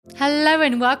Hello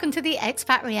and welcome to the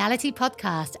Expat Reality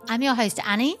Podcast. I'm your host,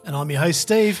 Annie. And I'm your host,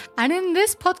 Steve. And in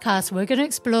this podcast, we're going to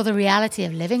explore the reality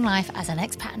of living life as an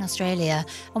expat in Australia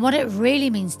and what it really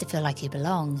means to feel like you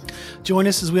belong. Join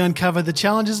us as we uncover the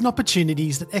challenges and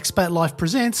opportunities that expat life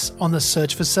presents on the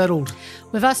search for settled.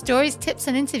 With our stories, tips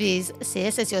and interviews, see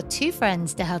us as your two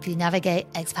friends to help you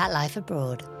navigate expat life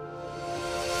abroad.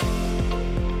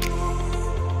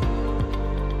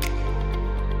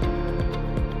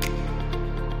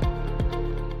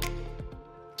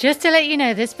 Just to let you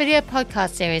know, this video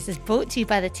podcast series is brought to you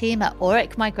by the team at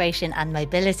Auric Migration and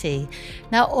Mobility.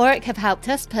 Now, Auric have helped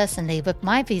us personally with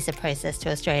my visa process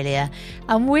to Australia,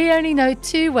 and we only know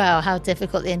too well how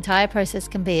difficult the entire process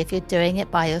can be if you're doing it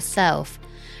by yourself.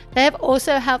 They have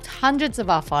also helped hundreds of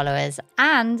our followers,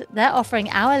 and they're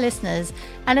offering our listeners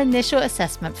an initial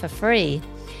assessment for free.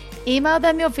 Email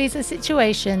them your visa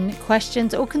situation,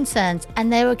 questions or concerns,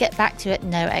 and they will get back to you at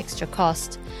no extra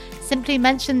cost. Simply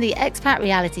mention the Expat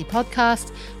Reality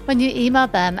Podcast when you email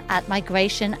them at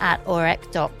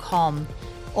migration@aurec.com.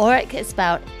 Auric is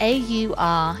spelled A-U-R-E-C.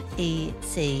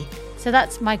 So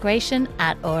that's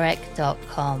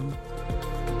migration@aurec.com.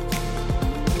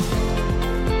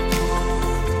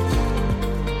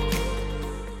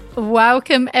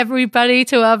 Welcome, everybody,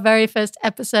 to our very first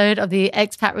episode of the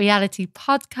Expat Reality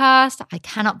Podcast. I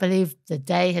cannot believe the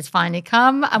day has finally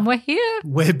come and we're here.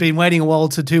 We've been waiting a while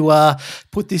to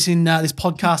put this in this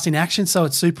podcast in action, so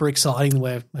it's super exciting.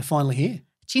 We're finally here.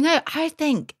 Do you know, I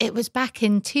think it was back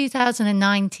in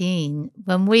 2019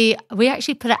 when we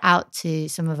actually put it out to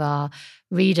some of our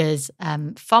readers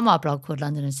from our blog called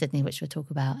London and Sydney, which we'll talk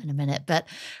about in a minute. But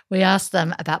we asked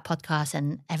them about podcasts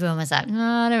and everyone was like, no,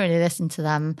 I don't really listen to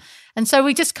them. And so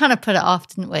we just kind of put it off,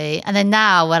 didn't we? And then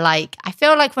now we're like, I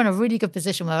feel like we're in a really good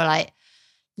position where we're like,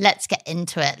 let's get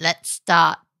into it. Let's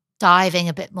start diving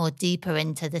a bit more deeper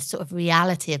into this sort of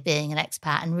reality of being an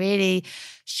expat and really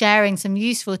sharing some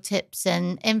useful tips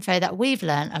and info that we've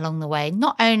learned along the way,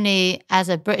 not only as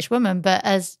a British woman, but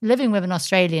as living with an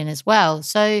Australian as well.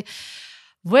 So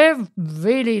we're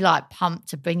really pumped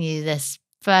to bring you this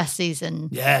first season.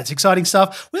 Yeah, it's exciting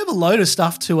stuff. We have a load of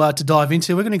stuff to dive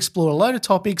into. We're going to explore a load of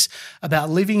topics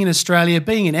about living in Australia,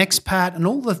 being an expat, and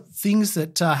all the things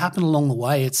that happen along the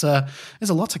way. There's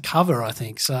a lot to cover, I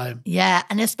think. So yeah,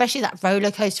 and especially that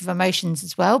roller coaster of emotions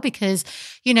as well, because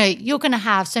you're going to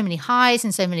have so many highs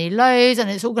and so many lows, and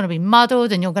it's all going to be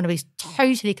muddled, and you're going to be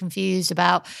totally confused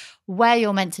about where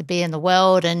you're meant to be in the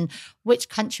world and which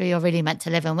country you're really meant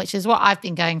to live in, which is what I've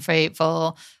been going through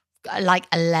for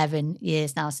 11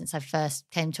 years now since I first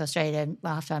came to Australia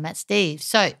after I met Steve.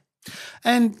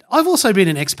 And I've also been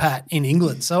an expat in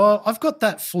England, so I've got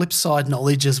that flip side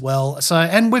knowledge as well. So,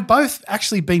 and we've both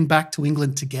actually been back to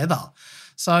England together.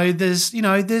 So there's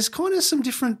kind of some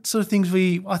different sort of things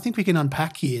I think we can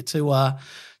unpack here to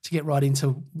get right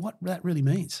into what that really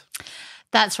means.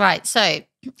 That's right. So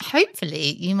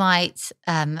hopefully you might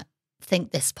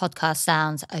think this podcast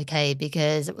sounds okay,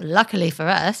 because luckily for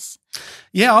us.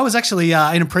 Yeah, I was actually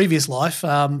in a previous life,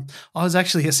 I was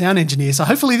actually a sound engineer. So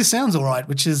hopefully this sounds all right,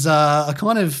 which is a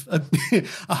kind of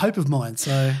a hope of mine.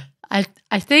 So I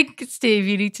think, Steve,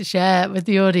 you need to share with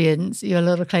the audience your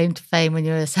little claim to fame when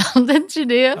you're a sound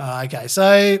engineer. Okay.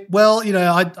 So, well,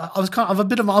 I was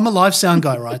I'm a live sound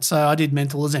guy, right? So I did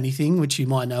Mental as Anything, which you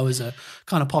might know is a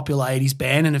kind of popular 80s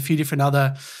band, and a few different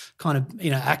other kind of,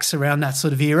 acts around that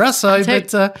sort of era. So, I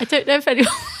don't know if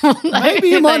anyone will know. Maybe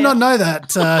you might not know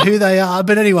that, who they are.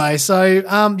 But anyway, so,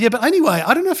 but anyway,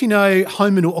 I don't know if you know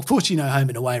Home and, of course you know Home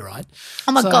and Away, right?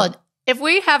 Oh my God. If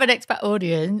we have an expat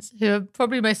audience who are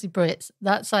probably mostly Brits,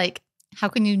 that's like, how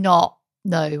can you not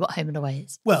know what Home and Away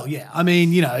is? Well, yeah. I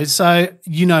mean, so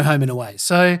Home and Away.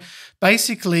 So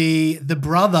basically the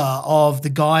brother of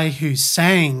the guy who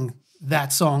sang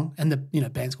that song, and the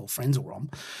band's called Friends or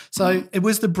Rom. So it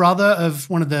was the brother of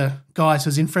one of the guys who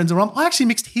was in Friends or Rom. I actually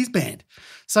mixed his band.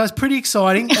 So it's pretty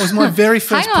exciting. It was my very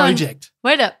first project.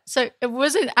 Wait up. So it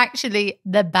wasn't actually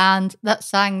the band that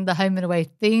sang the Home and Away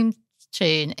theme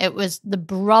tune. It was the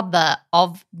brother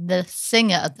of the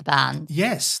singer of the band.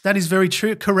 Yes, that is very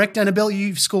true. Correct, Annabelle.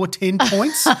 You've scored 10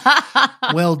 points.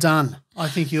 Well done. I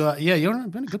think you're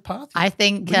on a good path. I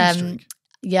think,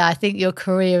 I think your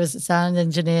career as a sound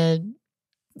engineer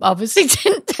obviously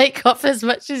didn't take off as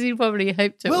much as you probably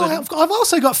hoped it Well, would. I've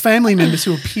also got family members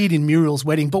who appeared in Muriel's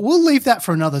wedding, but we'll leave that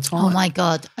for another time. Oh my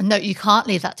God. No, you can't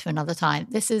leave that to another time.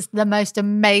 This is the most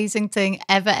amazing thing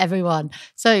ever, everyone.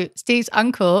 So Steve's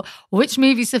uncle, which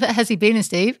movies has he been in,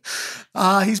 Steve?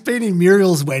 He's been in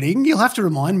Muriel's wedding. You'll have to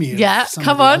remind me of some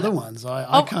of the other ones.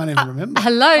 I can't even remember.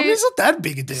 Hello. I mean, it's not that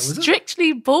big a deal, is it?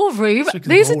 Strictly Ballroom.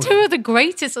 These are two of the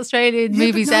greatest Australian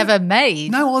movies ever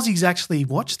made. No Aussies actually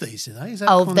watch these, do they? Is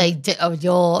that they do.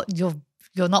 Oh,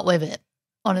 you're not with it,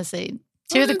 honestly.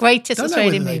 Two of the greatest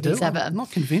Australian movies ever. I'm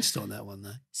not convinced on that one,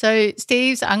 though. So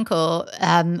Steve's uncle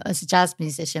was a jazz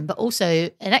musician, but also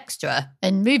an extra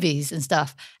in movies and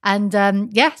stuff. And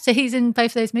so he's in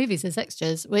both of those movies as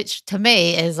extras, which to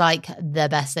me is like the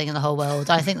best thing in the whole world.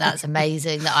 I think that's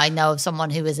amazing that I know of someone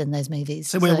who was in those movies.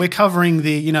 So we're covering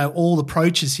the, all the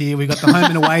approaches here. We've got the home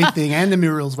and away thing and the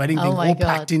Muriel's wedding thing all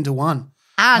packed into one.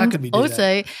 And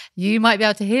also, you might be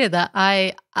able to hear that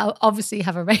I obviously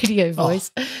have a radio voice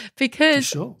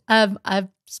because I've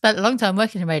spent a long time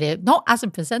working in radio, not as a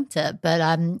presenter, but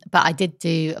I did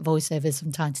do voiceovers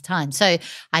from time to time. So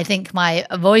I think my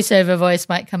voiceover voice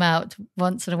might come out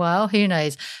once in a while. Who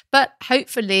knows? But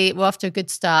hopefully we're off to a good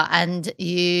start and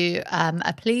you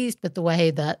are pleased with the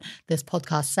way that this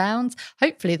podcast sounds.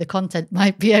 Hopefully the content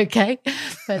might be okay.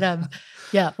 But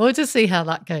we'll just see how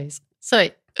that goes. So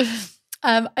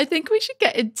I think we should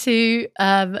get into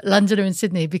London and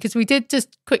Sydney because we did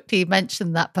just quickly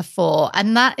mention that before.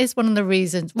 And that is one of the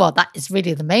reasons, well, that is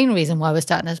really the main reason why we're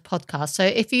starting this podcast. So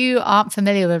if you aren't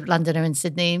familiar with Londoner in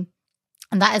Sydney,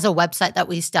 and that is a website that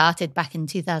we started back in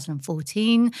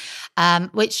 2014,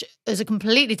 which is a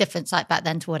completely different site back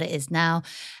then to what it is now.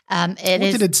 What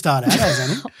did it start out as,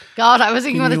 Annie? God, I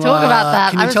wasn't even going to talk about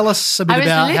that. Can you tell us a bit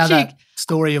about how that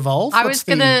story evolved? I was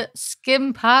going to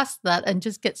skim past that and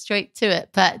just get straight to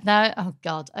it. But no, oh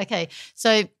God. Okay.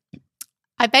 So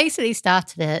I basically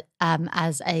started it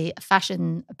as a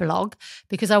fashion blog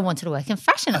because I wanted to work in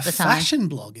fashion at the time. A fashion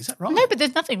blog, is that right? No, but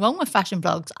there's nothing wrong with fashion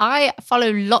blogs. I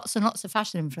follow lots and lots of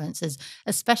fashion influencers,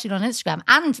 especially on Instagram,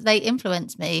 and they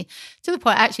influence me to the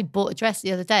point I actually bought a dress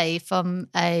the other day from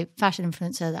a fashion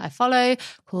influencer that I follow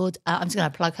called, I'm just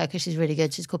going to plug her because she's really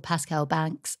good. She's called Pascal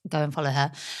Banks. Go and follow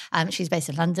her. She's based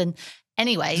in London.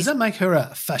 Anyways. Does that make her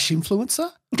a fashion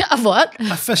influencer? A what?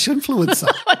 A fashion influencer.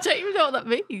 I don't even know what that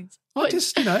means. Are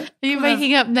you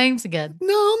making up names again?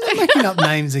 No, I'm not making up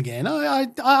names again.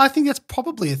 I think that's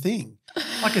probably a thing.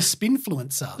 Like a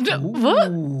spinfluencer.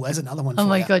 What? There's another one. Oh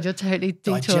my you. God, you're totally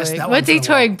detouring. We're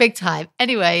detouring big time.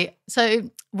 Anyway, so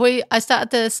I started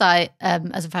the site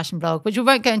as a fashion blog, which we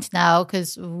won't go into now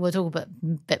because we'll talk a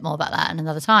bit more about that in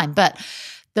another time. But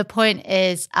the point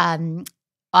is,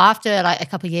 after like a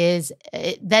couple of years,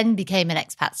 it then became an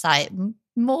expat site,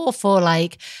 more for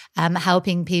like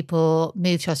helping people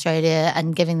move to Australia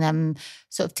and giving them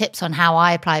sort of tips on how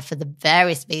I applied for the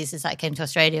various visas that I came to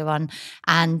Australia on.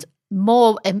 And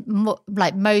more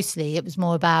like mostly it was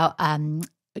more about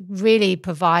really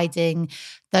providing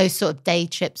those sort of day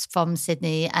trips from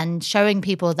Sydney and showing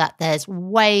people that there's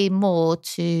way more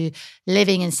to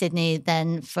living in Sydney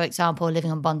than, for example, living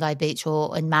on Bondi Beach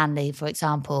or in Manly, for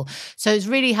example. So it's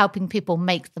really helping people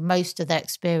make the most of their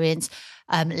experience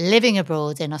living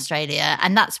abroad in Australia.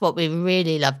 And that's what we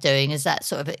really love doing, is that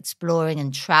sort of exploring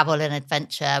and travel and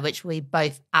adventure, which we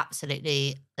both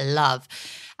absolutely love.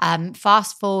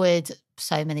 Fast forward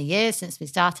so many years since we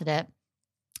started it,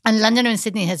 and London and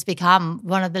Sydney has become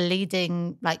one of the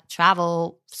leading like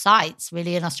travel sites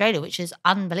really in Australia, which is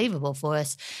unbelievable for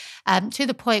us, to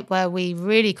the point where we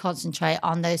really concentrate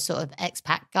on those sort of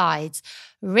expat guides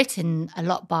written a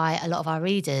lot by a lot of our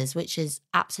readers, which is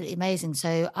absolutely amazing.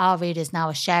 So our readers now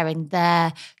are sharing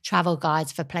their travel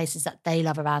guides for places that they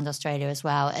love around Australia as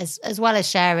well as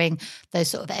sharing those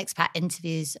sort of expat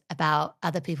interviews about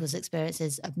other people's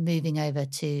experiences of moving over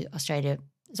to Australia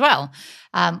as well,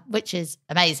 which is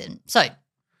amazing. So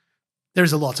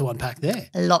there's a lot to unpack there.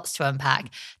 Lots to unpack.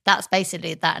 That's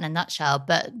basically that in a nutshell.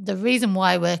 But the reason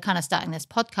why we're kind of starting this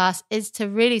podcast is to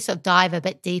really sort of dive a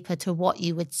bit deeper to what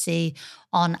you would see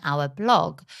on our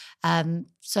blog.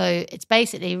 So it's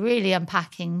basically really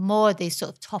unpacking more of these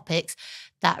sort of topics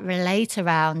that relate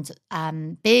around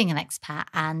being an expat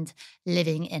and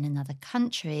living in another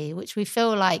country, which we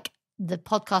feel like the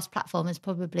podcast platform is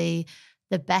probably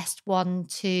the best one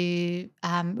to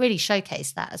really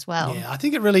showcase that as well. Yeah, I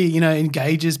think it really,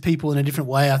 engages people in a different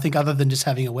way. I think other than just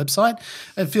having a website,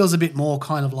 it feels a bit more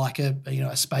kind of like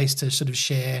a space to sort of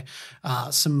share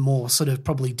some more sort of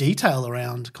probably detail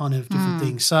around kind of different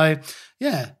things. So,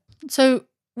 yeah. So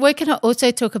we're going to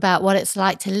also talk about what it's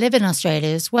like to live in Australia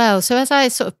as well. So as I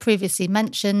sort of previously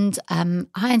mentioned, I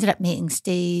ended up meeting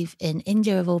Steve in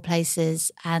India of all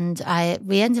places, and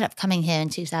we ended up coming here in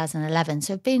 2011.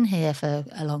 So I've been here for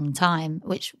a long time,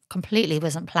 which completely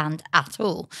wasn't planned at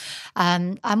all.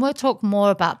 And we'll talk more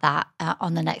about that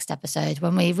on the next episode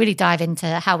when we really dive into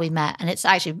how we met. And it's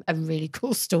actually a really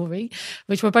cool story,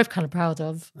 which we're both kind of proud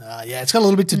of. Yeah, it's got a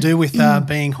little bit to do with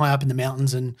being high up in the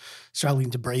mountains and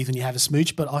struggling to breathe and you have a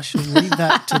smooch, but I should leave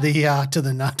that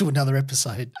to another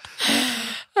episode.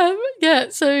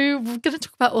 So we're going to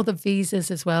talk about all the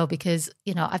visas as well, because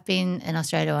I've been in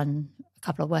Australia on a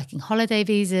couple of working holiday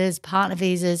visas, partner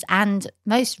visas, and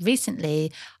most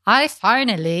recently I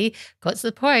finally got to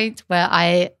the point where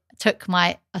I took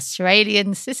my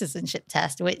Australian citizenship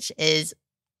test, which is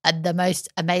the most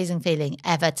amazing feeling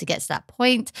ever to get to that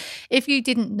point. If you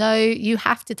didn't know, you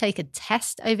have to take a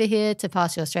test over here to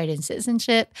pass your Australian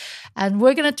citizenship. And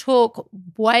we're going to talk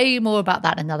way more about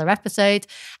that in another episode.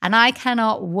 And I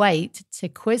cannot wait to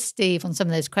quiz Steve on some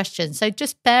of those questions. So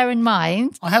just bear in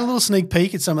mind. I had a little sneak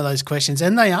peek at some of those questions,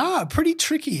 and they are pretty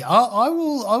tricky. I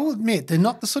will admit, they're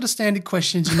not the sort of standard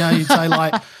questions, you'd say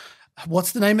like,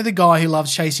 what's the name of the guy who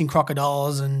loves chasing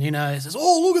crocodiles and, says,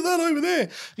 oh, look at that over there.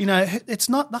 It's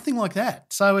nothing like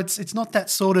that. So it's not that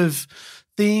sort of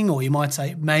thing, or you might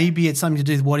say maybe it's something to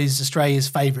do with what is Australia's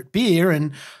favourite beer.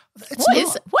 And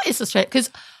what is Australia?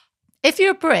 Because if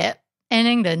you're a Brit in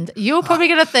England, you're probably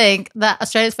going to think that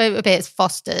Australia's favourite beer is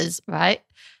Foster's, right?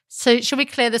 So should we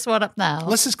clear this one up now?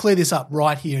 Let's just clear this up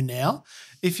right here and now.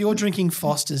 If you're drinking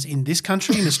Foster's in this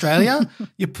country, in Australia,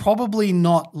 you're probably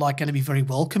not going to be very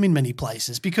welcome in many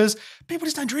places because people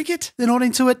just don't drink it. They're not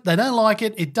into it. They don't like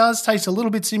it. It does taste a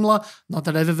little bit similar. Not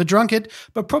that I've ever drunk it,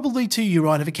 but probably to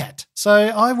urine of a cat. So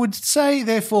I would say,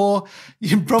 therefore, you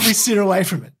can probably steer away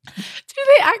from it. Do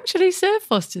they actually serve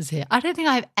Foster's here? I don't think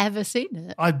I've ever seen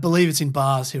it. I believe it's in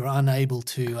bars who are unable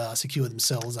to secure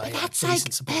themselves a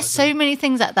decent supply. There's so many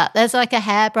things like that. There's like a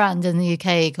hair brand in the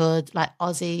UK called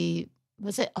Aussie.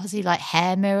 Was it Aussie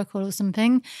Hair Miracle or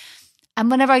something?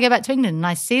 And whenever I go back to England and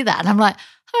I see that, and I'm like,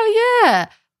 oh yeah,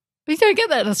 we don't get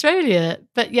that in Australia.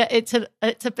 But yeah, it's a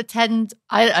pretend.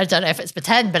 I don't know if it's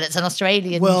pretend, but it's an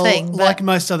Australian thing. Well, like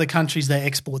most other countries, they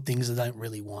export things they don't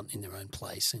really want in their own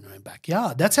place, in their own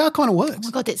backyard. That's how it kind of works. Oh my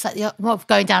God, it's like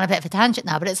going down a bit of a tangent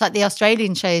now, but it's like the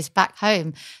Australian shows back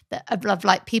home that of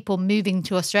like people moving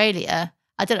to Australia.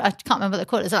 I can't remember what they're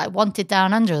called. It's like Wanted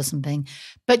Down Under or something.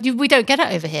 But we don't get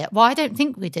it over here. Well, I don't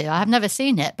think we do. I have never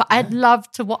seen it. But I'd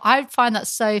love to I'd find that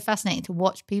so fascinating to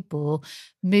watch people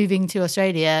moving to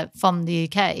Australia from the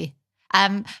UK.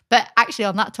 But actually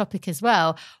on that topic as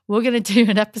well, we're going to do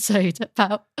an episode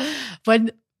about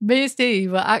when me and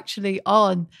Steve were actually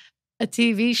on a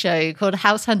TV show called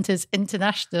House Hunters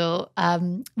International,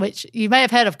 which you may have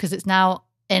heard of because it's now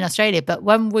in Australia. But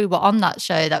when we were on that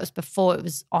show, that was before it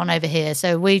was on over here.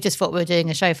 So we just thought we were doing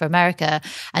a show for America.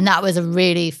 And that was a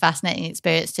really fascinating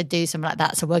experience to do something like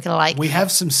that. So we're going to we have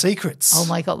some secrets. Oh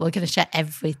my God, we're going to share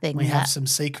everything. We have some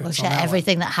secrets. We'll share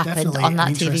everything that happened definitely on that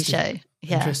TV show.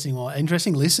 Yeah.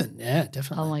 Interesting listen. Yeah,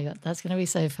 definitely. Oh my God, that's going to be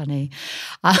so funny.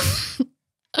 I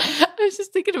was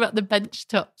just thinking about the bench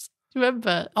tops. Do you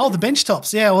remember? Oh, the bench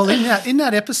tops. Yeah. Well, in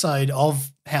that episode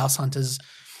of House Hunters,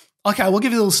 okay, we'll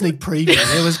give you a little sneak preview.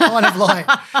 There was kind of like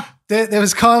there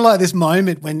was kind of like this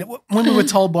moment when we were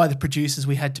told by the producers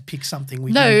we had to pick something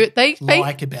we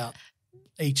like about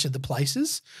each of the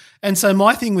places. And so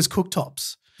my thing was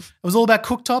cooktops. It was all about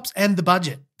cooktops and the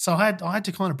budget. So I had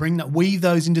to kind of weave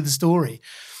those into the story.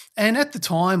 And at the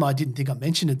time, I didn't think I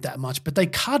mentioned it that much, but they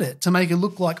cut it to make it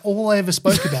look like all I ever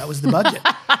spoke about was the budget.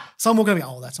 So I'm walking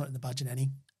oh, that's not in the budget,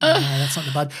 Annie. No, that's not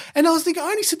in the budget. And I was thinking, I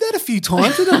only said that a few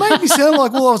times, and it made me sound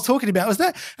like all I was talking about was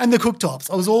that. And the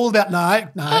cooktops. I was all about,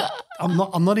 no,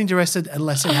 I'm not interested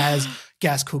unless it has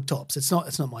gas cooktops. It's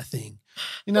not my thing.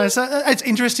 So it's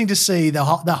interesting to see the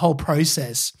whole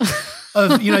process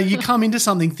of, you come into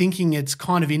something thinking it's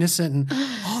kind of innocent and,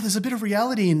 there's a bit of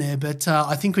reality in there. But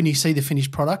I think when you see the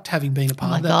finished product, having been a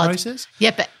part of that process.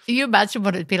 Yeah, but can you imagine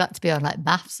what it would be like to be on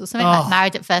Maths or something, like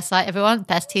Married at First Sight, everyone?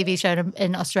 Best TV show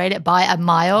in Australia by a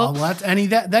mile. Oh, well, Annie,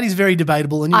 that is very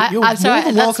debatable. And you're more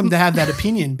than welcome to have that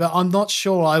opinion, but I'm not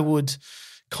sure I would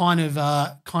kind of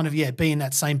be in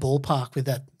that same ballpark with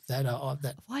that.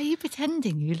 Why are you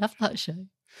pretending you love that show?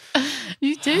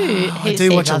 You do. I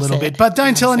do watch a little bit, but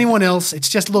don't tell anyone else. It's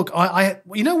just, look, I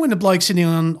you know when the bloke's sitting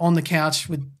on the couch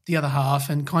with the other half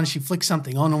and kind of she flicks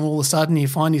something on and all of a sudden you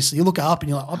find you look up and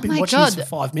you're like, I've been watching this for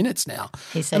 5 minutes now.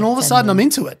 And all of a sudden I'm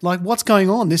into it. Like, what's going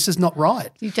on? This is not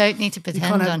right. You don't need to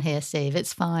pretend on here, Steve.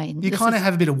 It's fine. You kind of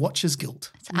have a bit of watcher's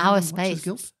guilt. It's our space.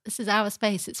 This is our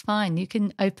space. It's fine. You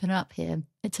can open up here.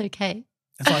 It's okay.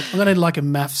 It's like, I'm going to do like a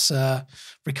maths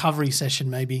recovery session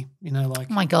maybe, like.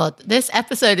 Oh my God, this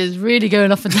episode is really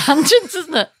going off on tangents,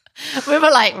 isn't it? We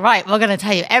were like, right, we're going to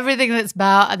tell you everything that it's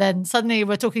about. And then suddenly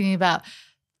we're talking about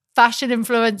fashion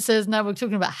influencers. Now we're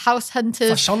talking about house hunters.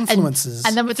 Fashion influencers.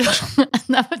 And then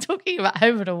we're talking about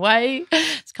home and away.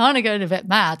 It's kind of going a bit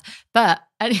mad. But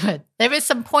anyway, there is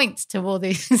some points to all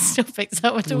these topics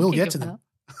that we're talking about. We'll get to them.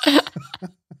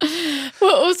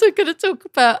 We're also going to talk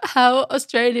about how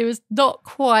Australia is not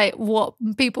quite what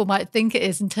people might think it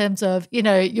is in terms of,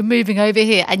 you're moving over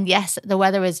here. And yes, the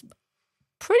weather is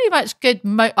pretty much good.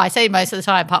 I say most of the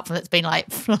time, apart from it's been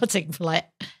like flooding for like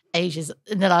ages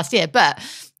in the last year. But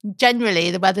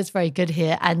generally, the weather's very good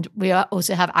here. And we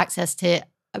also have access to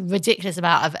a ridiculous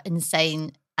amount of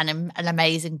insane and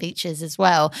amazing beaches as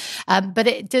well. But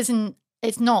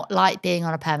it's not like being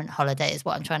on a permanent holiday is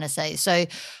what I'm trying to say. So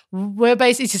we're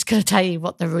basically just going to tell you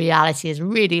what the reality is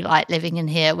really like living in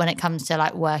here when it comes to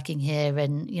like working here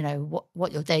and,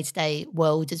 what your day-to-day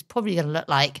world is probably going to look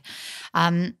like.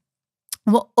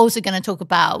 We're also going to talk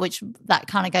about, which that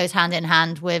kind of goes hand in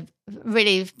hand with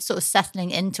really sort of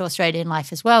settling into Australian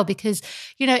life as well, because,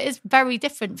 it's very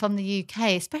different from the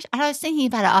UK, especially. And I was thinking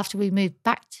about it after we moved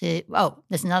back to,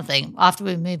 there's another thing. After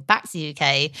we moved back to the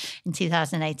UK in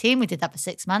 2018, we did that for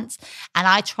 6 months. And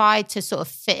I tried to sort of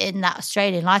fit in that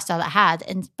Australian lifestyle that I had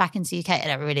back into the UK,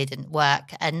 and it really didn't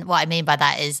work. And what I mean by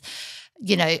that is,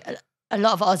 a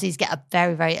lot of Aussies get up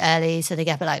very, very early. So they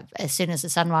get up like as soon as the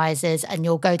sun rises, and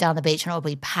you'll go down the beach and it'll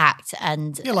be packed.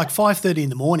 And yeah, like 5:30 in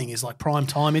the morning is like prime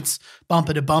time. It's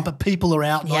bumper to bumper. People are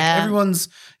out. Like everyone's,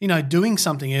 doing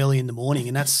something early in the morning,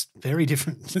 and that's very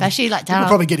different. Especially like down. People are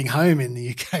probably getting home in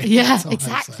the UK. Yeah,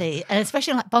 exactly. So. And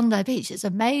especially like Bondi Beach. It's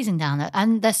amazing down there.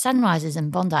 And the sunrises in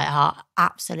Bondi are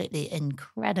absolutely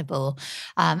incredible.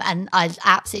 And I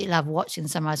absolutely love watching the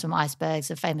sunrise from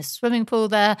icebergs, a famous swimming pool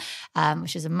there,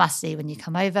 which is a must-see when you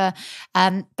come over.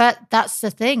 But that's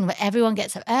the thing, everyone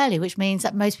gets up early, which means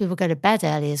that most people go to bed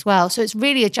early as well. So it's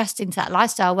really adjusting to that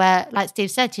lifestyle where, like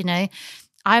Steve said,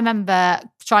 I remember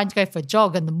trying to go for a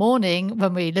jog in the morning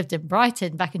when we lived in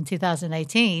Brighton back in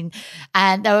 2018,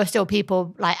 and there were still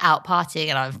people like out partying,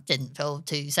 and I didn't feel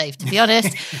too safe, to be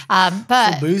honest.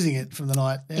 But still boozing it from the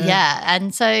night. Yeah.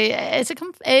 And so it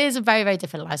is a very, very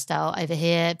different lifestyle over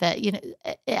here, but it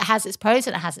has its pros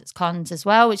and it has its cons as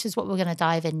well, which is what we're going to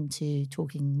dive into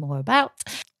talking more about.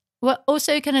 We're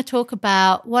also going to talk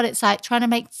about what it's like trying to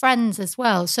make friends as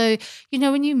well. So,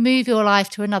 when you move your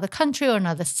life to another country or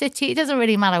another city, it doesn't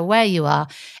really matter where you are.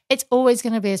 It's always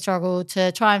going to be a struggle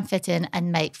to try and fit in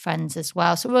and make friends as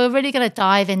well. So we're really going to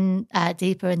dive in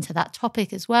deeper into that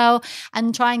topic as well,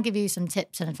 and try and give you some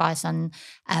tips and advice on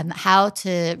how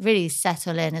to really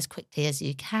settle in as quickly as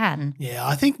you can. Yeah,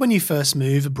 I think when you first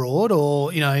move abroad, or,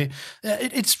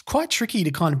 it's quite tricky to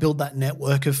kind of build that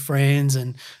network of friends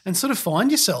and sort of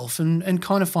find yourself and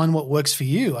kind of find what works for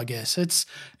you, I guess. It's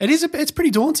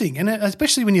pretty daunting, and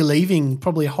especially when you're leaving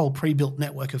probably a whole pre-built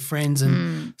network of friends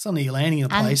and suddenly you're landing in a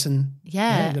place and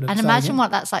imagine what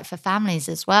that's like for families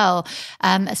as well,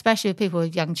 especially with people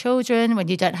with young children, when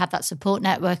you don't have that support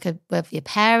network with your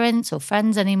parents or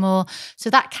friends anymore. So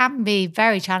that can be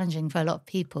very challenging for a lot of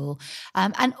people.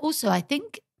 And also I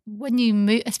think when you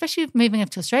move, especially moving up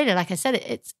to Australia, like I said,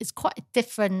 it's quite a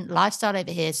different lifestyle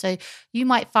over here. So you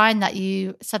might find that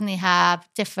you suddenly have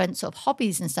different sort of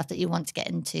hobbies and stuff that you want to get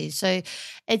into. So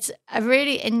it's a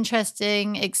really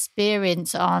interesting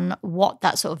experience on what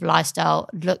that sort of lifestyle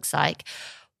looks like.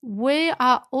 We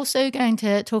are also going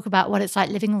to talk about what it's like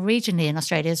living regionally in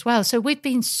Australia as well. So we've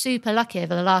been super lucky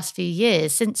over the last few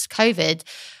years since COVID.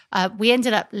 We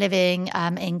ended up living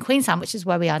in Queensland, which is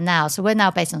where we are now. So we're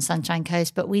now based on Sunshine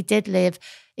Coast, but we did live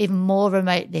even more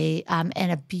remotely in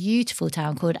a beautiful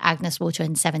town called Agnes Water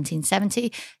in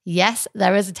 1770. Yes,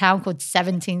 there is a town called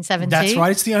 1770. That's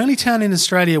right. It's the only town in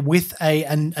Australia with a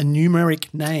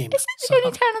numeric name. Is it the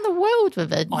only town in the world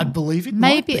with it? I believe it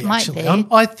might be.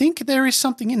 I think there is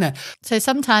something in that. So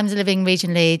sometimes living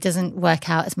regionally doesn't work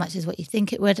out as much as what you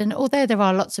think it would. And although there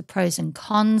are lots of pros and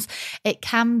cons, it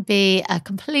can be a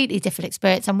completely different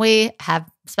experience. And we have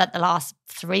spent the last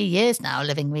 3 years now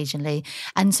living regionally.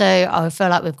 And so I feel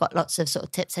like we've got lots of sort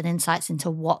of tips and insights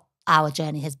into what our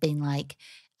journey has been like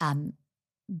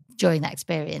during that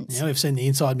experience. Yeah, we've seen the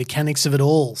inside mechanics of it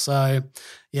all. So,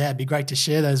 yeah, it'd be great to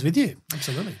share those with you.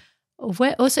 Absolutely.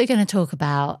 We're also going to talk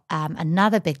about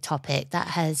another big topic that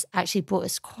has actually brought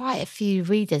us quite a few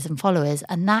readers and followers,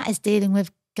 and that is dealing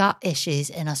with gut issues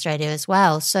in Australia as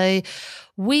well. So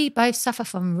we both suffer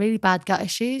from really bad gut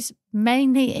issues,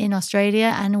 mainly in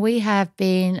Australia, and we have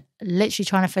been literally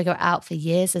trying to figure it out for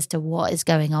years as to what is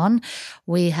going on.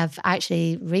 We have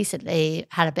actually recently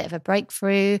had a bit of a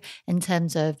breakthrough in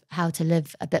terms of how to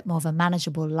live a bit more of a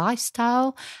manageable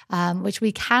lifestyle, which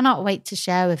we cannot wait to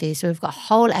share with you. So we've got a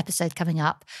whole episode coming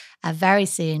up very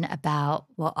soon about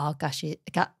what our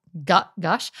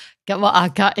what our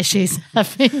gut issues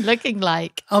have been looking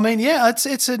like. I mean, yeah,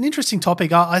 it's an interesting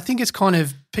topic. I think it's kind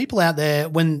of people out there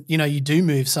when, you do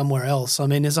move somewhere else. I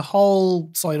mean, there's a whole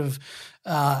sort of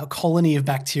colony of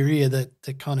bacteria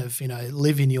that kind of,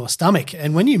 live in your stomach.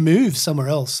 And when you move somewhere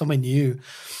else, somewhere new,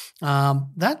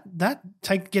 that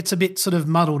gets a bit sort of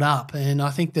muddled up. And I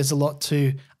think there's a lot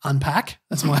to unpack.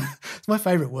 That's my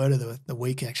favorite word of the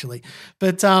week, actually.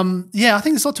 But I think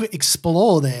there's a lot to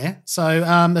explore there. So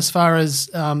as far as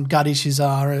gut issues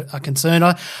are concerned,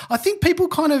 I think a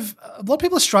lot of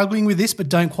people are struggling with this, but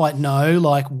don't quite know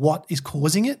like what is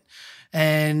causing it.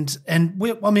 And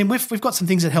we've got some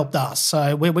things that helped us,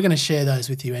 so we're going to share those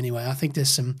with you anyway. I think there's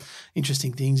some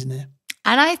interesting things in there.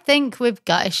 And I think with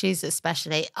gut issues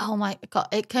especially, oh my God,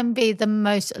 it can be the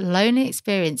most lonely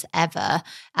experience ever.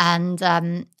 And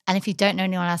if you don't know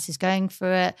anyone else who's going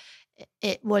through it,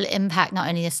 it will impact not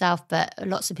only yourself, but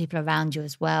lots of people around you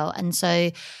as well. And so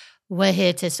we're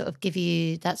here to sort of give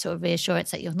you that sort of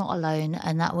reassurance that you're not alone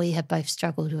and that we have both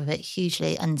struggled with it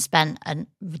hugely and spent a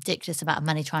ridiculous amount of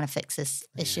money trying to fix this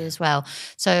issue as well.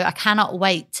 So I cannot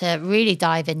wait to really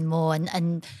dive in more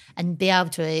and be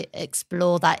able to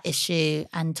explore that issue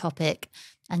and topic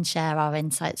and share our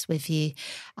insights with you.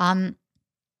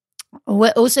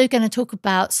 We're also going to talk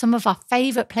about some of our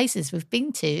favourite places we've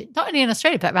been to, not only in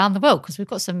Australia, but around the world, because we've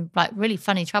got some like really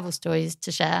funny travel stories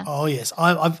to share. Oh, yes.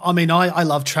 I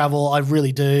love travel. I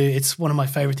really do. It's one of my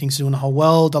favourite things to do in the whole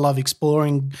world. I love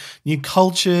exploring new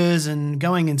cultures and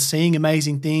going and seeing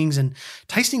amazing things and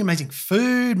tasting amazing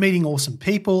food, meeting awesome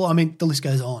people. I mean, the list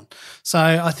goes on. So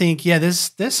I think,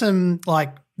 there's some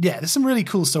there's some really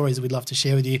cool stories that we'd love to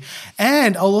share with you.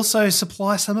 And I'll also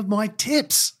supply some of my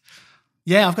tips.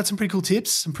 Yeah, I've got some pretty cool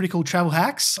tips, some pretty cool travel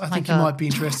hacks I think you might be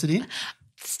interested in.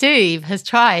 Steve has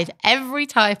tried every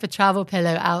type of travel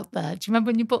pillow out there. Do you remember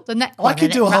when you bought the neck one? I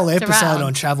could do a whole episode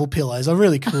on travel pillows. I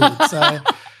really could. So,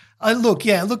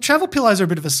 travel pillows are a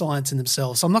bit of a science in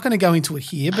themselves. So I'm not going to go into it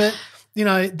here, but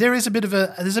there's a bit of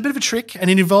a trick, and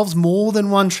it involves more than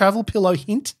one travel pillow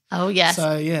hint. Oh yes.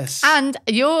 So yes, and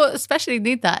you'll especially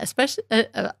need that,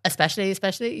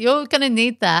 especially you're going to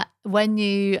need that when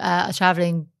you are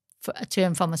traveling to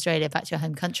and from Australia back to your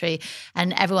home country,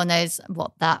 and everyone knows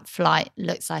what that flight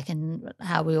looks like and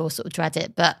how we all sort of dread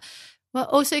it. But we're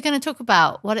also going to talk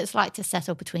about what it's like to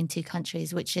settle between two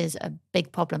countries, which is a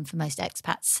big problem for most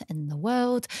expats in the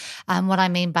world. And what I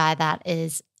mean by that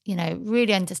is,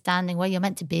 really understanding where you're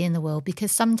meant to be in the world,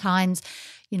 because sometimes,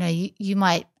 you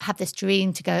might have this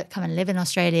dream to come and live in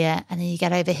Australia, and then you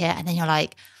get over here and then you're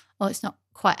like, oh, it's not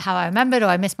quite how I remembered, or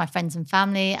I miss my friends and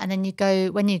family. And then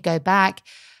when you go back,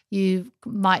 you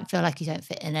might feel like you don't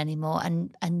fit in anymore.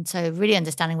 And so really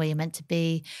understanding where you're meant to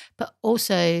be, but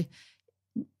also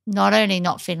not only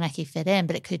not feeling like you fit in,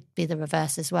 but it could be the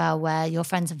reverse as well, where your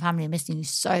friends and family are missing you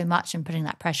so much and putting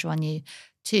that pressure on you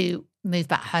to move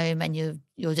back home, and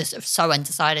you're just so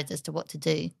undecided as to what to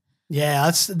do. Yeah,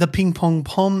 that's the ping pong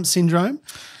pom syndrome.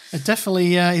 It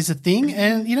definitely is a thing.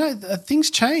 And,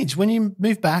 things change when you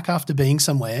move back after being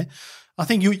somewhere. I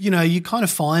think, you kind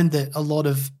of find that a lot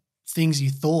of things you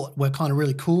thought were kind of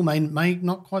really cool may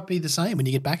not quite be the same when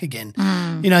you get back again.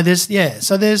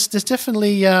 So there's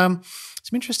definitely some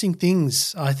interesting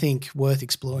things I think worth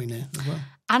exploring there as well.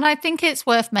 And I think it's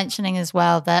worth mentioning as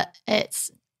well that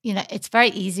it's very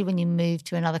easy when you move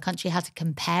to another country how to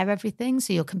compare everything.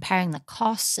 So you're comparing the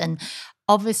costs, and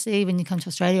obviously when you come to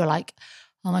Australia, you're like,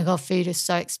 oh my God, food is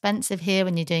so expensive here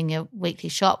when you're doing your weekly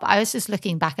shop. I was just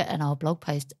looking back at an old blog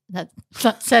post that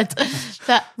said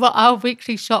that our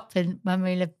weekly shop when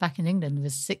we lived back in England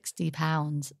was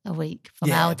 £60 a week from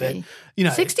Aldi. But,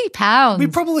 £60. We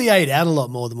probably ate out a lot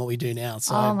more than what we do now.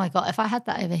 So. Oh my God, if I had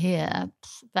that over here.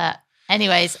 But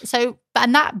anyways,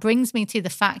 and that brings me to the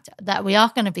fact that we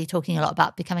are going to be talking a lot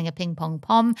about becoming a ping pong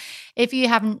pom. If you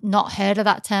haven't not heard of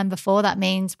that term before, that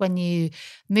means when you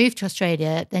move to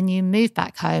Australia, then you move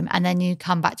back home and then you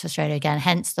come back to Australia again,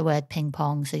 hence the word ping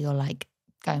pong. So you're like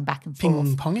going back and forth.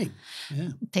 Ping-ponging. Yeah.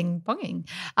 Ping-ponging.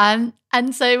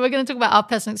 And so we're going to talk about our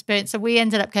personal experience. So we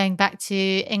ended up going back to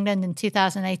England in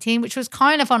 2018, which was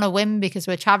kind of on a whim because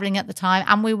we were traveling at the time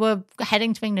and we were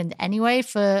heading to England anyway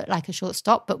for like a short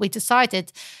stop, but we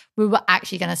decided we were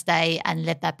actually going to stay and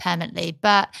live there permanently.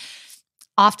 But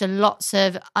after lots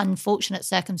of unfortunate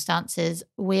circumstances,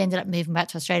 we ended up moving back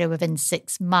to Australia within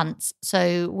 6 months.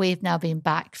 So we've now been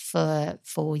back for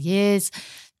 4 years.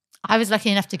 I was lucky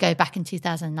enough to go back in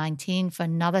 2019 for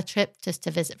another trip just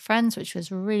to visit friends, which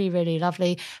was really, really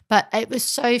lovely. But it was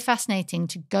so fascinating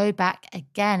to go back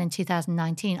again in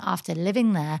 2019 after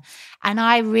living there. And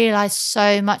I realized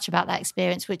so much about that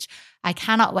experience, which I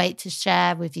cannot wait to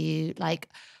share with you, like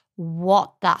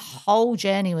what that whole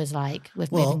journey was like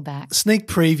with moving back. Sneak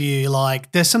preview,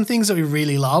 like there's some things that we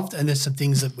really loved and there's some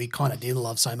things that we kind of didn't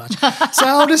love so much. So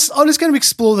I'm just going to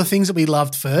explore the things that we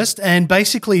loved first. And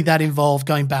basically that involved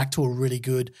going back to a really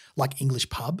good like English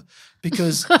pub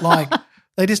because like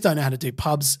they just don't know how to do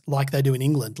pubs like they do in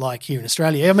England, like here in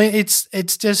Australia. I mean,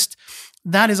 it's just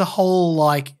that is a whole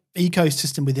like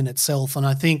ecosystem within itself. And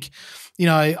I think, you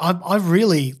know, I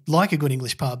really like a good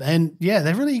English pub and yeah,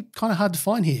 they're really kind of hard to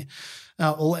find here.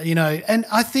 You know, and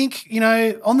I think, you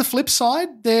know, on the flip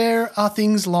side, there are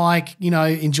things like, you know,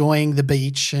 enjoying the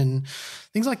beach and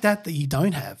things like that you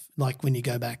don't have, like when you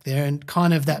go back there and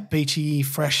kind of that beachy,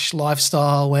 fresh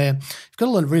lifestyle where you've got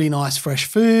a lot of really nice fresh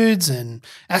foods and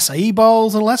acai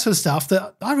bowls and all that sort of stuff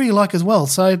that I really like as well.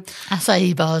 So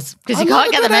acai bowls, because you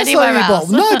can't get them anywhere else.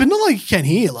 No, but not like you can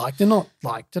here. Like they're not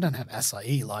like, they don't have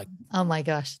acai like oh my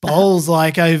gosh, bowls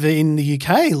like over in the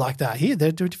UK like that. Here, they're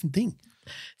a different thing.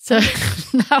 So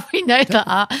now we know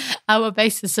that our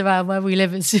basis around where we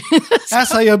live is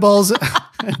acai bowls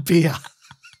and beer.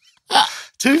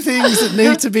 Two things that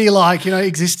need to be like, you know,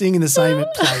 existing in the same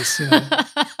place, you know.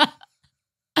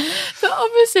 But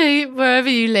obviously, wherever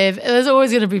you live, there's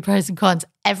always going to be pros and cons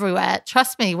everywhere.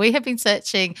 Trust me, we have been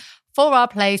searching for our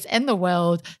place in the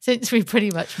world since we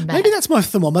pretty much met. Maybe that's my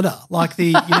thermometer, like the,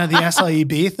 you know, the acai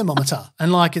beer thermometer.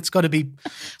 And like it's got to be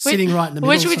sitting right in the middle.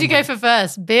 Which would you go for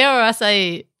first, beer or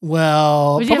acai?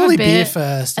 Well, probably beer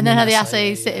first. And then have the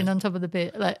acai sitting on top of the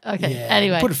beer. Like, okay, yeah,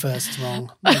 anyway. Put it first, it's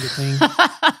wrong. Not a good thing.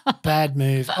 Bad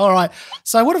move. All right.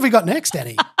 So what have we got next,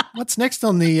 Annie? What's next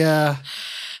on the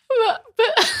But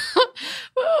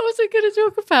what was I going to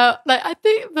talk about? Like, I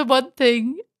think the one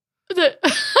thing that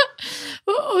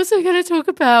we're also going to talk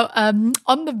about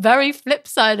on the very flip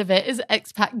side of it is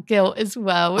expat guilt as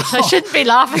well, which I shouldn't be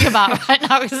laughing about right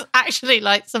now because it's actually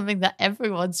like something that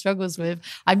everyone struggles with.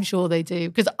 I'm sure they do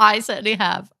because I certainly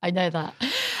have. I know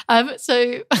that.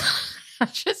 So I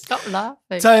should stop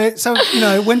laughing. So you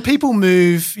know, when people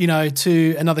move, you know,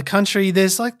 to another country,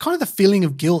 there's like kind of the feeling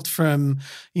of guilt from,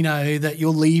 you know, that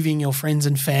you're leaving your friends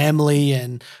and family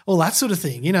and all that sort of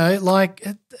thing. You know, like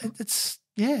it's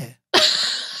yeah.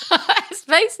 It's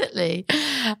basically,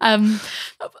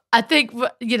 I think,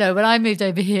 you know, when I moved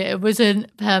over here, it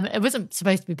wasn't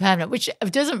supposed to be permanent, which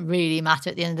doesn't really matter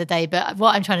at the end of the day. But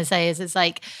what I'm trying to say is it's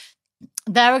like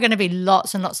there are going to be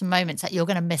lots and lots of moments that you're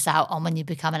going to miss out on when you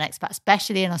become an expat,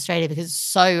 especially in Australia because it's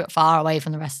so far away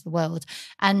from the rest of the world.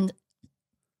 And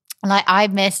like I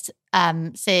missed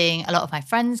seeing a lot of my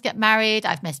friends get married.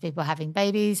 I've missed people having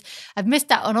babies. I've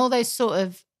missed out on all those sort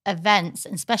of events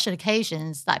and special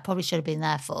occasions that I probably should have been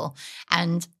there for.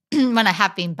 And when I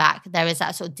have been back, there is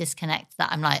that sort of disconnect that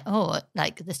I'm like, oh,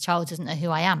 like this child doesn't know who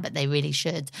I am, but they really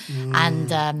should. And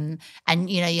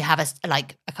you know, you have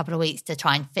a couple of weeks to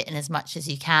try and fit in as much as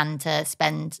you can to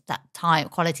spend that time,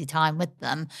 quality time with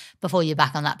them before you're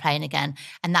back on that plane again.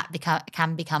 And that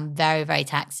can become very, very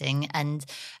taxing and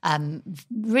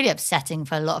really upsetting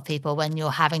for a lot of people when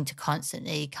you're having to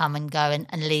constantly come and go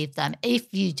and leave them.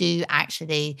 If you do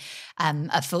actually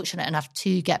are fortunate enough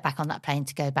to get back on that plane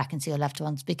to go back and see your loved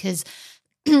ones, because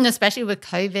especially with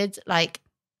COVID, like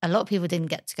a lot of people didn't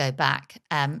get to go back.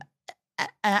 And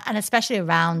especially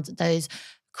around those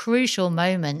crucial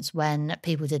moments when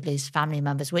people did lose family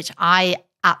members, which I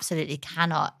absolutely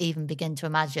cannot even begin to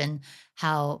imagine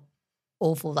how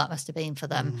awful that must have been for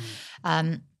them.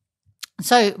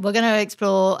 So we're going to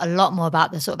explore a lot more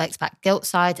about the sort of expat guilt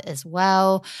side as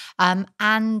well.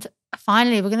 And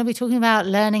finally, we're going to be talking about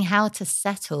learning how to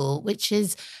settle, which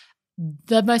is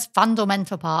the most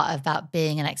fundamental part about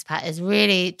being an expat, is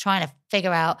really trying to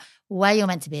figure out where you're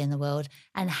meant to be in the world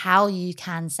and how you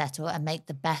can settle and make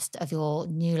the best of your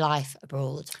new life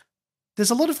abroad. there's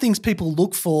a lot of things people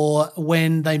look for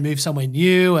when they move somewhere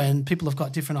new, and people have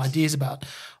got different ideas about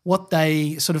what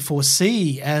they sort of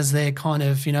foresee as their kind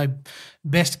of,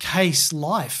 best case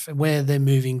life where they're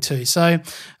moving to. So,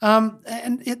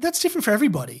 that's different for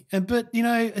everybody. But,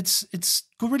 it's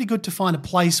really good to find a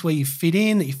place where you fit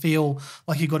in, that you feel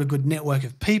like you've got a good network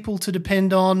of people to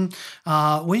depend on,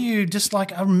 where you just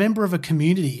like a member of a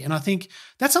community. And I think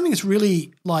that's something that's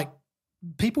really like,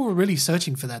 people are really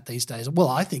searching for that these days. Well,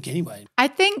 I think anyway. I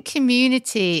think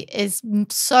community is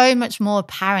so much more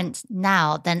apparent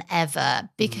now than ever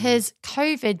because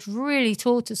COVID really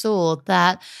taught us all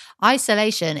that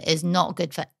isolation is not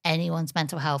good for anyone's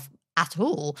mental health at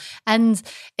all. And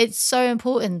it's so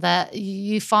important that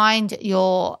you find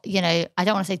your, I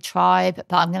don't want to say tribe,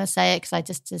 but I'm going to say it because I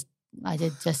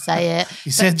did just say it.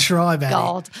 You said tribe, Annie.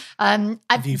 God.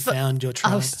 Have you found your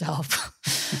tribe? Oh, stop.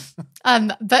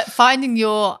 But finding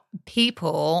your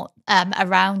people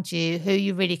around you who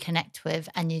you really connect with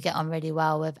and you get on really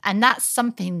well with. And that's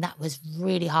something that was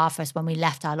really hard for us when we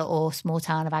left our little small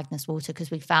town of Agnes Water, because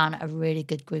we found a really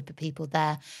good group of people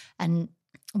there. And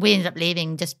we ended up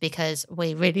leaving just because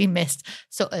we really missed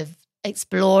sort of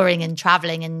exploring and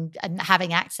traveling and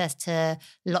having access to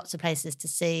lots of places to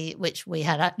see, which we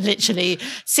had literally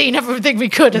seen everything we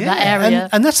could in that area.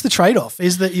 And that's the trade-off,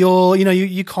 is that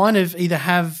you kind of either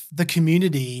have the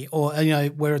community or,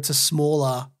 where it's a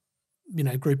smaller,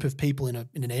 group of people in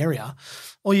an area,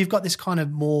 or you've got this kind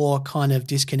of more kind of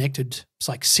disconnected, it's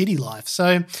like city life.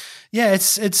 So yeah,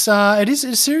 it is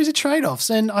a series of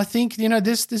trade-offs. And I think,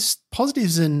 there's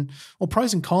positives or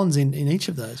pros and cons in each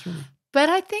of those, really. But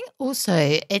I think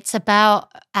also it's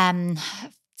about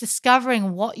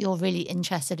discovering what you're really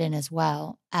interested in as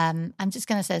well. I'm just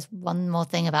going to say one more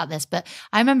thing about this, but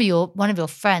I remember one of your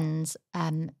friends,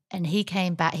 and he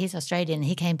came back, he's Australian,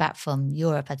 he came back from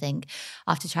Europe, I think,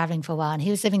 after traveling for a while, and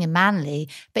he was living in Manly,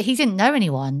 but he didn't know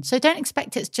anyone. So don't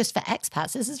expect it's just for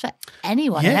expats. This is for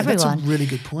anyone and everyone. That's a really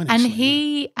good point, actually. And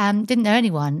he didn't know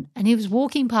anyone, and he was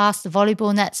walking past the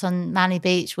volleyball nets on Manly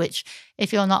Beach, which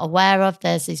if you're not aware of,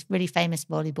 there's these really famous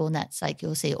volleyball nets, like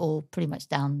you'll see all pretty much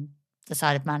down the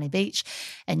side of Manly Beach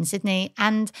in Sydney.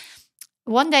 And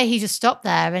one day he just stopped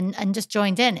there and just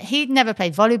joined in. He'd never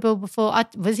played volleyball before.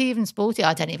 Was he even sporty?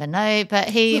 I don't even know. But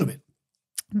a little bit.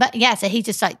 But yeah, so he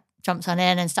just like jumped on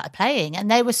in and started playing, and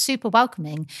they were super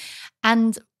welcoming.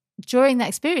 And during that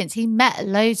experience, he met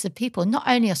loads of people, not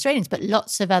only Australians, but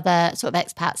lots of other sort of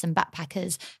expats and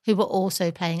backpackers who were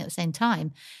also playing at the same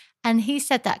time. And he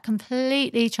said that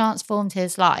completely transformed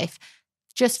his life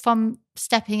just from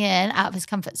stepping in out of his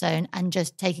comfort zone and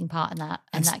just taking part in that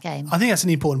game. I think that's an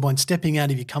important point, stepping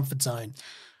out of your comfort zone.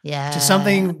 Yeah. Just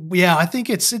something, I think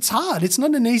it's hard. It's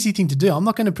not an easy thing to do. I'm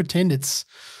not going to pretend it's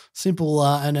simple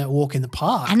and a walk in the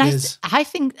park. And I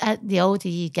think the older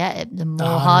you get, the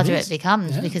more harder it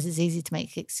becomes because it's easy to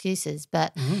make excuses.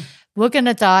 But we're going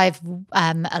to dive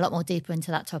a lot more deeper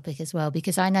into that topic as well,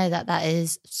 because I know that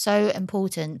is so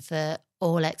important for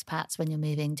all expats when you're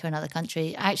moving to another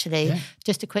country. Actually,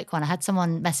 just a quick one. I had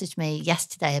someone message me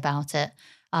yesterday about it,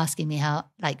 asking me how,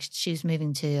 like, she was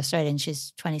moving to Australia and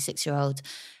she's 26-year-old,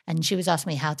 and she was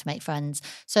asking me how to make friends.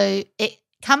 So it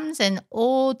comes in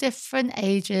all different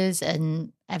ages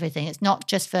and everything. It's not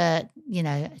just for,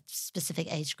 a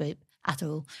specific age group at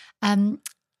all.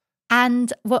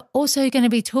 And we're also going to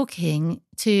be talking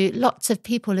to lots of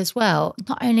people as well,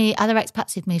 not only other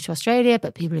expats who've moved to Australia,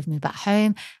 but people who've moved back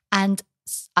home. And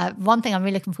one thing I'm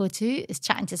really looking forward to is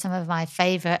chatting to some of my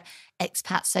favourite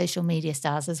expat social media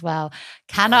stars as well.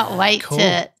 Cannot wait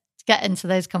to get into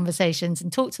those conversations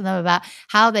and talk to them about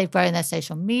how they've grown their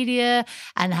social media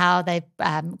and how they've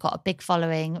got a big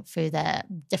following through their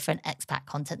different expat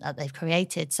content that they've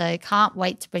created. So can't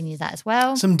wait to bring you that as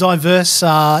well. Some diverse,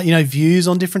 views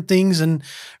on different things, and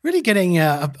really getting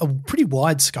a pretty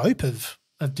wide scope of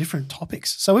different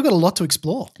topics. So we've got a lot to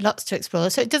explore. Lots to explore.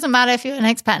 So it doesn't matter if you're an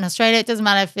expat in Australia. It doesn't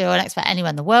matter if you're an expat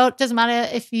anywhere in the world. It doesn't matter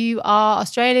if you are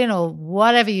Australian or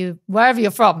wherever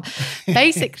you're from.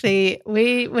 Basically,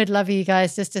 we would love you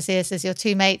guys just to see us as your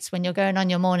two mates when you're going on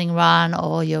your morning run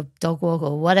or your dog walk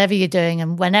or whatever you're doing,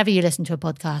 and whenever you listen to a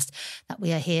podcast, that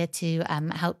we are here to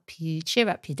help you cheer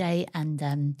up your day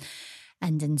and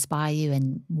inspire you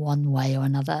in one way or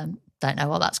another. Don't know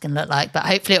what that's going to look like, but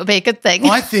hopefully it'll be a good thing.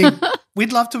 I think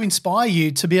we'd love to inspire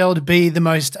you to be able to be the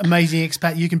most amazing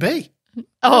expat you can be.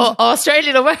 Or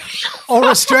Australian or wherever. Or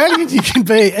Australian you can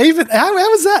be. Even how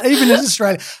was that? Even as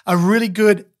Australian. A really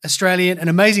good Australian, an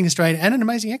amazing Australian, and an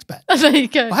amazing expat. There you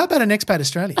go. Well, how about an expat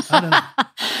Australian? I don't know.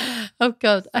 Oh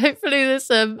God. Hopefully this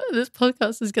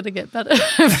podcast is going to get better.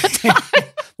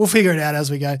 We'll figure it out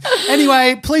as we go.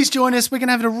 Anyway, please join us. We're going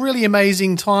to have a really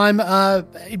amazing time.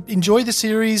 Enjoy the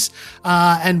series,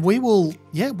 and we'll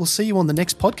see you on the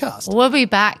next podcast. We'll be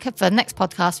back for the next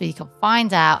podcast where you can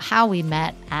find out how we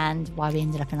met and why we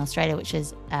ended up in Australia, which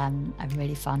is a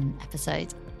really fun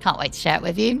episode. Can't wait to share it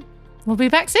with you. We'll be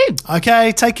back soon.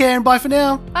 Okay, take care and bye for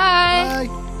now. Bye.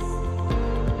 Bye.